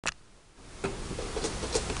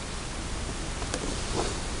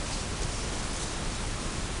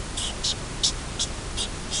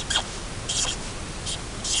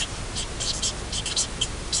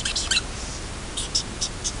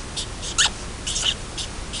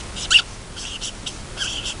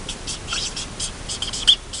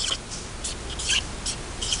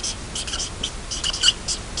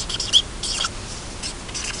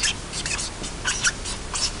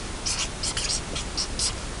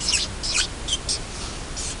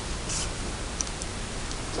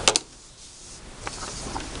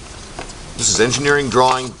Engineering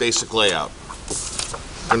Drawing Basic Layout.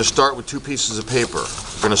 We're going to start with 2 pieces of paper.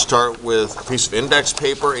 We're going to start with a piece of index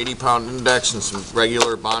paper, 80-pound index, and some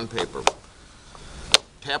regular bond paper.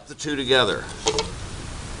 Tap the 2 together.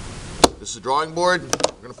 This is a drawing board.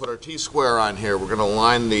 We're going to put our T-square on here. We're going to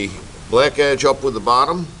line the black edge up with the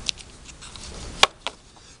bottom.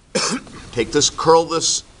 Take this, curl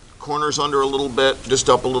this corners under a little bit, just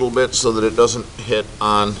up a little bit so that it doesn't hit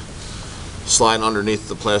on, slide underneath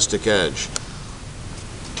the plastic edge.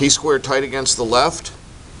 T-square tight against the left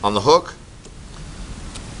on the hook.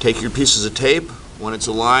 Take your pieces of tape when it's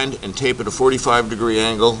aligned and tape at a 45-degree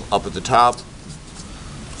angle up at the top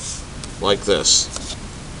like this.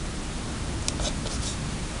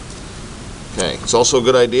 Okay, it's also a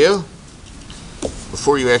good idea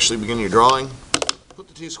before you actually begin your drawing, put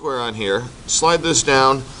the T-square on here, slide this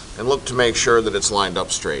down, and look to make sure that it's lined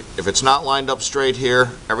up straight. If it's not lined up straight here,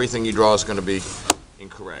 everything you draw is going to be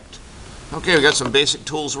incorrect. Okay, we've got some basic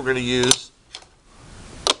tools we're going to use.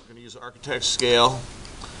 We're going to use architect's scale.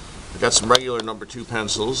 I've got some regular number 2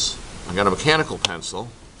 pencils. I've got a mechanical pencil.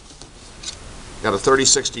 I've got a 30,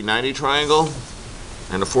 60, 90 triangle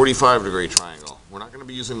and a 45-degree triangle. We're not going to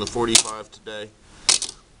be using the 45 today.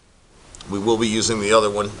 We will be using the other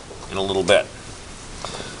one in a little bit.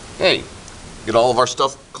 Okay, get all of our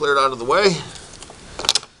stuff cleared out of the way.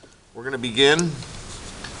 We're going to begin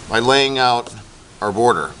by laying out our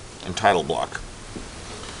border and title block.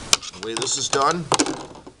 The way this is done,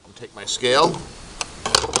 I'll take my scale,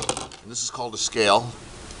 and this is called a scale,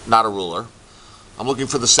 not a ruler. I'm looking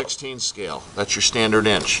for the 16 scale. That's your standard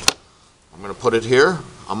inch. I'm going to put it here.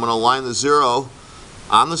 I'm going to line the 0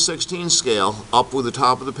 on the 16 scale up with the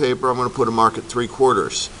top of the paper. I'm going to put a mark at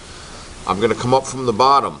 3/4. I'm going to come up from the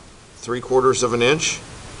bottom 3/4 of an inch,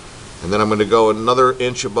 and then I'm going to go another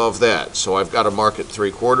inch above that. So I've got a mark at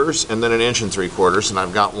 3/4 and then an inch and 3/4, and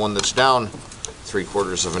I've got one that's down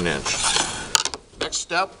 3/4 of an inch. Next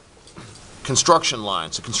step, construction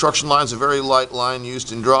lines. A construction line is a very light line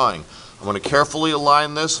used in drawing. I'm going to carefully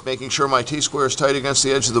align this, making sure my T-square is tight against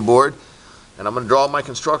the edge of the board, and I'm going to draw my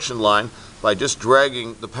construction line by just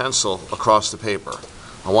dragging the pencil across the paper.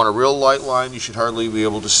 I want a real light line. You should hardly be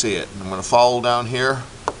able to see it. I'm going to follow down here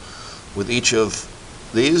with each of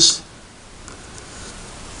these.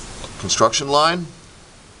 Construction line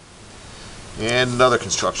and another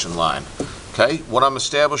construction line. Okay, what I'm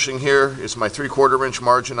establishing here is my 3/4 inch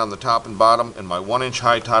margin on the top and bottom and my 1 inch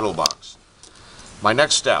high title box. My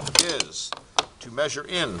next step is to measure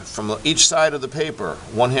in from each side of the paper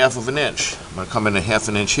 1/2 of an inch. I'm going to come in 1/2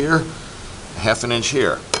 an inch here, 1/2 an inch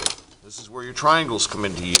here. This is where your triangles come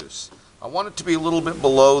into use. I want it to be a little bit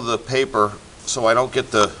below the paper so I don't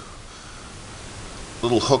get the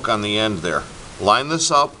little hook on the end there. Line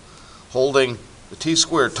this up, holding the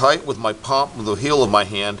T-square tight with my palm, with the heel of my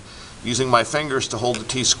hand, using my fingers to hold the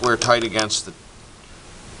T-square tight against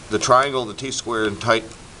the triangle and the T-square and tight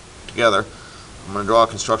together. I'm going to draw a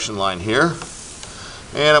construction line here,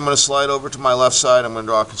 and I'm going to slide over to my left side. I'm going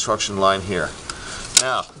to draw a construction line here.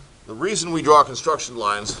 Now, the reason we draw construction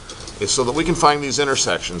lines is so that we can find these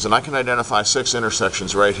intersections, and I can identify 6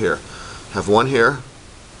 intersections right here. Have one here,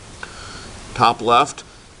 top left,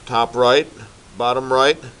 top right, bottom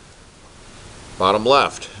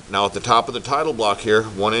left. Now at the top of the title block here,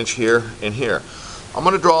 1 inch here and here. I'm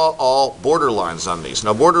going to draw all border lines on these.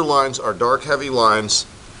 Now border lines are dark, heavy lines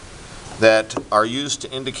that are used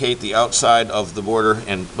to indicate the outside of the border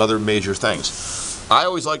and other major things. I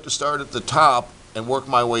always like to start at the top and work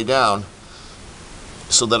my way down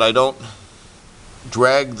so that I don't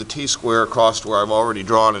drag the T-square across where I've already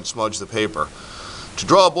drawn and smudge the paper. To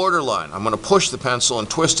draw a border line, I'm going to push the pencil and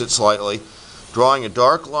twist it slightly, drawing a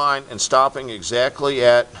dark line and stopping exactly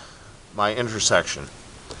at my intersection.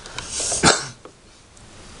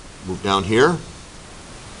 Move down here.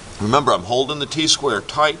 Remember, I'm holding the T-square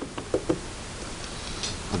tight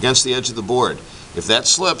against the edge of the board. If that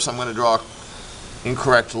slips, I'm going to draw an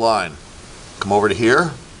incorrect line. Come over to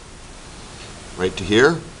here, right to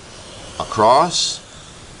here, across.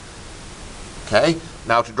 Okay,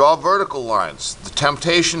 now to draw vertical lines, the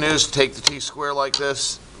temptation is to take the T-square like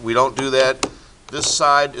this. We don't do that. This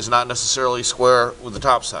side is not necessarily square with the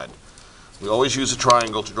top side. We always use a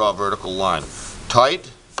triangle to draw a vertical line.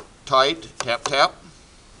 Tight, tight, tap, tap.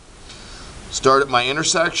 Start at my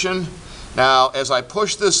intersection. Now, as I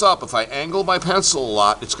push this up, if I angle my pencil a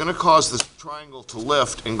lot, it's going to cause this triangle to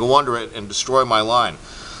lift and go under it and destroy my line.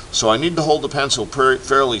 So I need to hold the pencil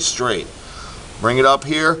fairly straight. Bring it up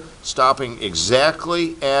here, stopping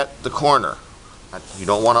exactly at the corner. You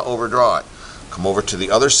don't want to overdraw it. Come over to the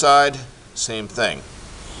other side, same thing.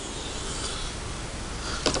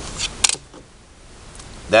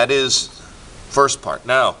 That is First part.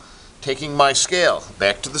 Now, taking my scale,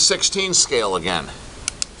 back to the 16 scale again.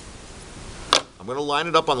 I'm going to line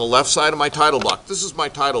it up on the left side of my title block. This is my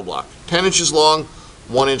title block. 10 inches long,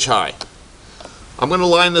 1 inch high. I'm going to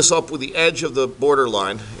line this up with the edge of the border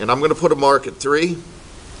line, and I'm going to put a mark at 3,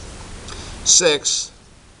 6,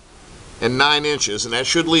 and 9 inches, and that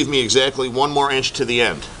should leave me exactly 1 more inch to the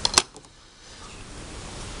end.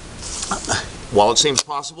 While it seems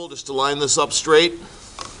possible just to line this up straight,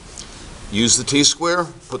 use the T-square,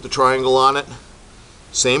 put the triangle on it.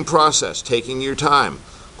 Same process, taking your time.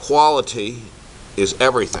 Quality is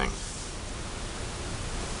everything.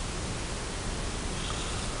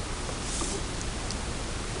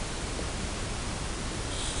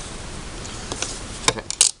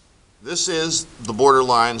 This is the border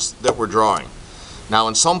lines that we're drawing. Now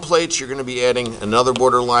in some plates you're going to be adding another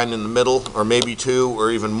border line in the middle, or maybe 2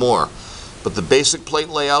 or even more. But the basic plate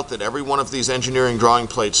layout that every one of these engineering drawing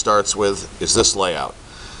plates starts with is this layout.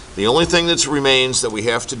 The only thing that remains that we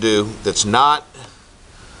have to do that's not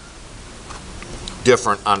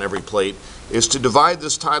different on every plate is to divide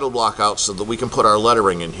this title block out so that we can put our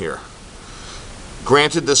lettering in here.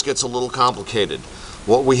 Granted, this gets a little complicated.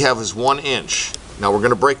 What we have is 1 inch. Now we're going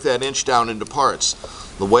to break that inch down into parts.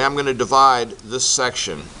 The way I'm going to divide this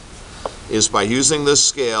section is by using this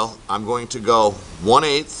scale. I'm going to go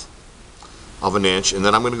 1/8 of an inch, and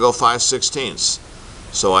then I'm going to go 5/16.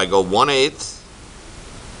 So I go 1/8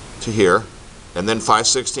 to here, and then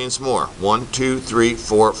 5/16 more. 1, 2, 3,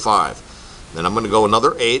 4, 5. Then I'm going to go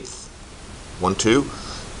another 1/8, 1, 2,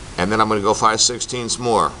 and then I'm going to go 5/16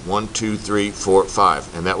 more. 1, 2, 3, 4,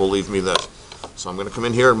 5, and that will leave me this. So I'm going to come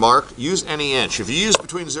in here and mark. Use any inch. If you use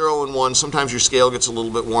between 0 and 1, sometimes your scale gets a little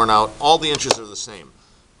bit worn out. All the inches are the same.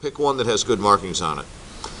 Pick one that has good markings on it.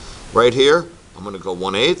 Right here, I'm going to go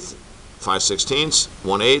 1/8, 5/16,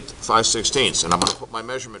 1/8, 5/16, and I'm going to put my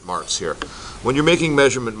measurement marks here. When you're making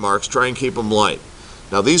measurement marks, try and keep them light.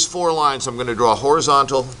 Now these 4 lines, I'm going to draw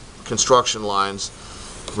horizontal construction lines.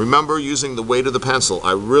 Remember, using the weight of the pencil.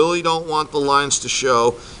 I really don't want the lines to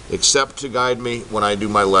show except to guide me when I do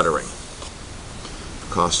my lettering.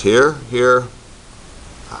 Across here, here,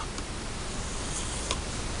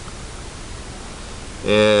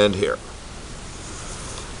 and here.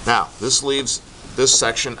 Now, this leaves this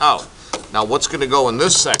section out. Now, what's going to go in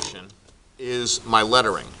this section is my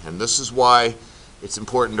lettering, and this is why it's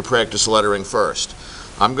important to practice lettering first.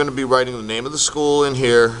 I'm going to be writing the name of the school in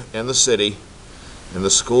here and the city, and the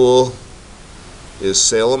school is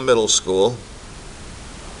Salem Middle School.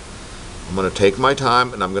 I'm going to take my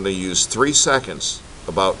time, and I'm going to use 3 seconds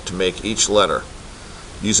about to make each letter,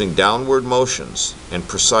 using downward motions and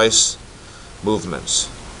precise movements.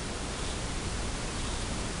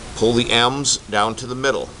 Pull the M's down to the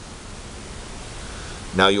middle.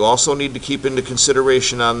 Now you also need to keep into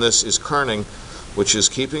consideration on this is kerning, which is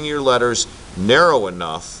keeping your letters narrow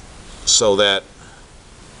enough so that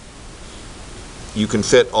you can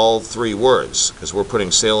fit all 3 words, because we're putting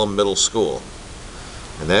Salem Middle School.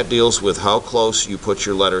 And that deals with how close you put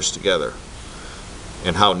your letters together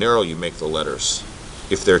and how narrow you make the letters.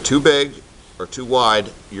 If they're too big or too wide,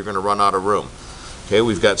 you're going to run out of room. Okay,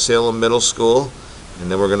 we've got Salem Middle School, and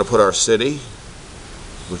then we're going to put our city,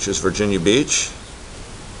 which is Virginia Beach.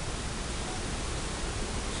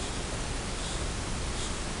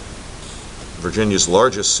 Virginia's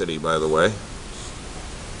largest city, by the way.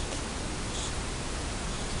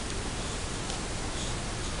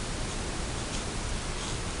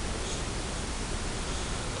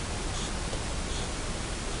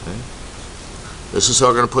 This is how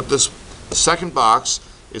we're going to put this. The second box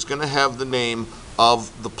is going to have the name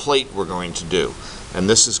of the plate we're going to do, and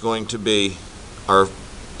this is going to be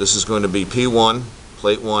P1,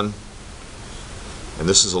 plate 1, and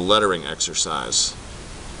this is a lettering exercise.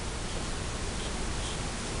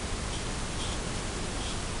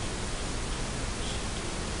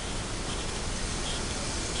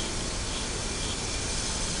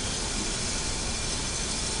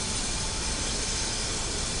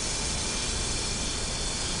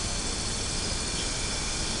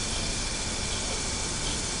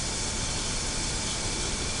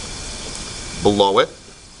 Below it,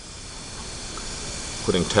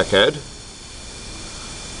 putting Tech Ed.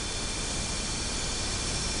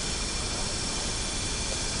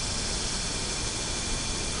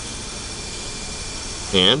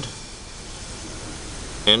 And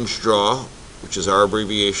ENGDRAW, which is our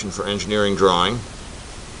abbreviation for engineering drawing.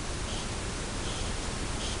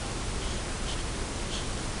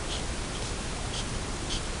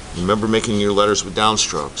 Remember making your letters with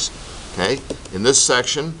downstrokes. Okay? In this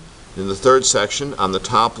section, in the third section, on the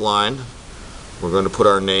top line, we're going to put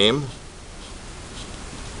our name.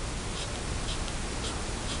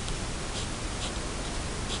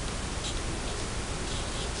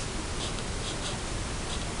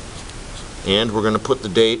 And we're going to put the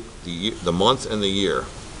date, the month, and the year.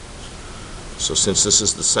 So since this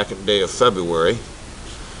is the 2nd day of February,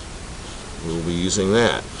 we'll be using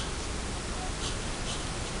that.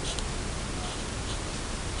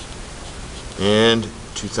 And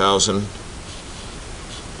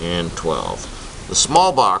 2012. The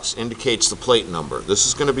small box indicates the plate number. This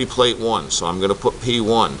is going to be plate 1, so I'm going to put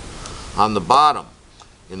P1. On the bottom,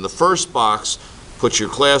 in the first box, put your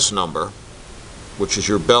class number, which is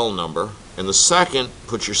your bell number, and the second,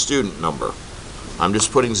 put your student number. I'm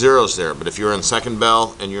just putting zeros there, but if you're in second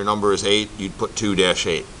bell and your number is 8, you'd put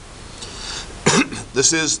 2-8.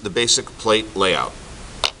 This is the basic plate layout.